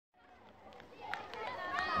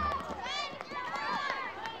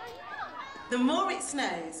The More It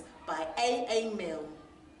Snows by A. Milne.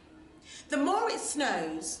 The more it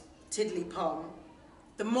snows, tiddly-pom.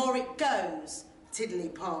 The more it goes,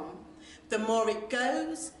 tiddly-pom. The more it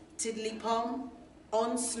goes, tiddly-pom,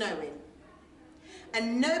 on snowing.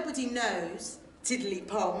 And nobody knows,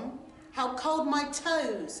 tiddly-pom, how cold my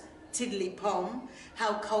toes, tiddly-pom,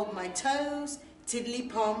 how cold my toes,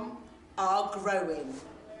 tiddly-pom, are growing.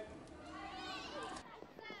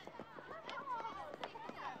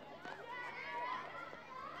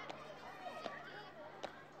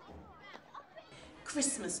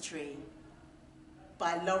 Christmas Tree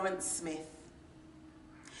by Lawrence Smith.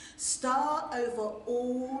 Star over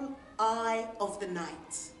all eye of the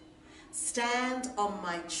night, stand on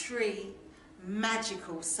my tree,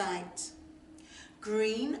 magical sight.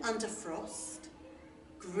 Green under frost,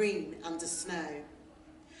 green under snow,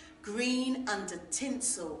 green under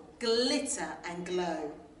tinsel, glitter and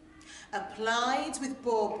glow, applied with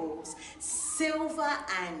baubles, silver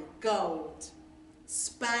and gold,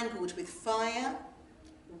 spangled with fire,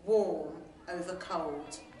 warm over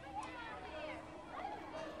cold.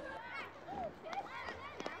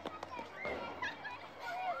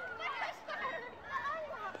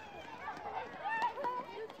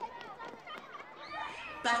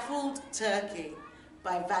 Baffled Turkey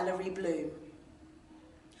by Valerie Bloom.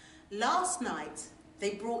 Last night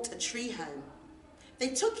they brought a tree home. They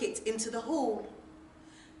took it into the hall.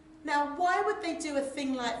 Now why would they do a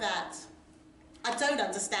thing like that? I don't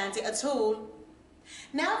understand it at all.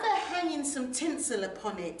 Now they're hanging some tinsel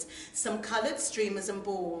upon it, some coloured streamers and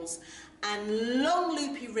balls, and long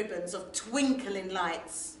loopy ribbons of twinkling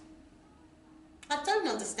lights. I don't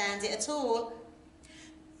understand it at all.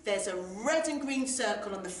 There's a red and green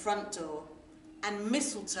circle on the front door, and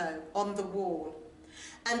mistletoe on the wall,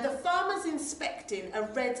 and the farmer's inspecting a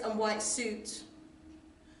red and white suit.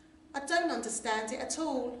 I don't understand it at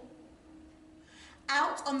all.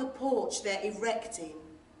 Out on the porch they're erecting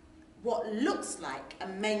what looks like a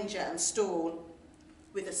manger and stall,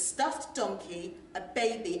 with a stuffed donkey, a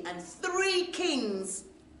baby and 3 kings.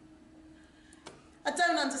 I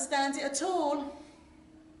don't understand it at all.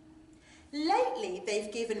 Lately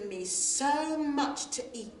they've given me so much to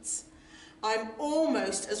eat, I'm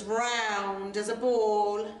almost as round as a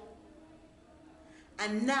ball.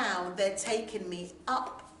 And now they're taking me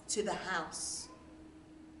up to the house.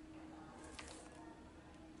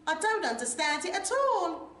 I don't understand it at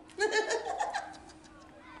all.